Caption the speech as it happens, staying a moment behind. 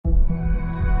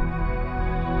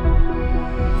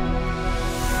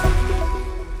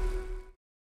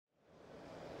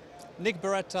Nic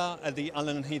Beretta at the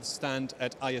Allen Heath stand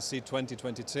at ISE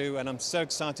 2022, and I'm so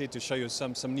excited to show you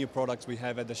some new products we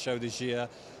have at the show this year,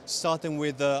 starting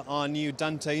with our new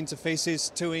Dante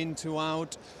interfaces, 2-in,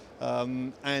 2-out,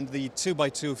 and the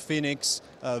 2x2 Phoenix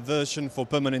version for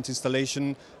permanent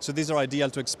installation. So these are ideal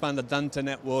to expand the Dante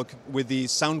network with the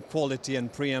sound quality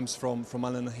and preamps from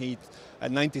Allen Heath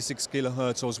at 96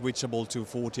 kHz or switchable to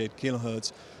 48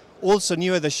 kHz. Also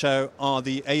new at the show are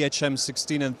the AHM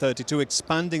 16 and 32,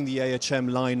 expanding the AHM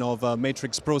line of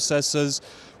matrix processors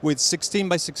with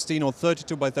 16x16 or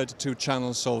 32x32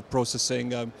 channels of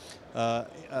processing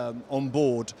on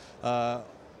board.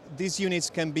 These units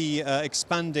can be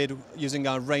expanded using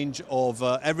our range of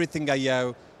everything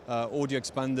I/O audio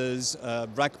expanders,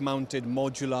 rack-mounted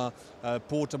modular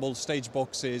portable stage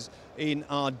boxes in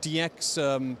our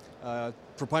DX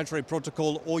proprietary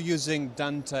protocol, or using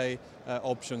Dante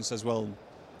options as well.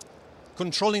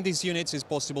 Controlling these units is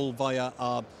possible via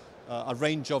a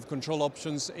range of control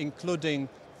options, including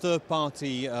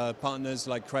third-party partners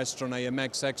like Crestron,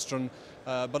 AMX, Extron,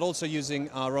 but also using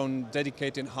our own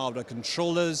dedicated hardware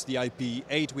controllers, the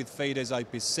IP8 with faders,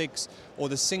 IP6, or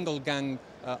the single-gang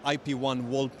IP1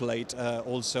 wall plate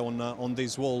also on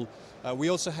this wall. We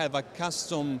also have a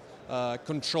custom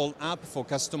control app for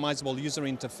customizable user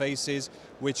interfaces,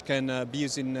 which can be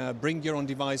used in bring your own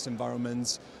device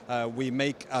environments. We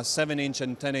make 7-inch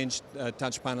and 10-inch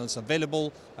touch panels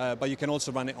available, but you can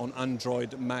also run it on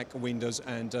Android, Mac, Windows,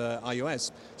 and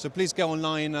iOS. So please go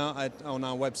online on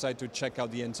our website to check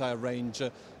out the entire range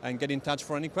and get in touch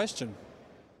for any question.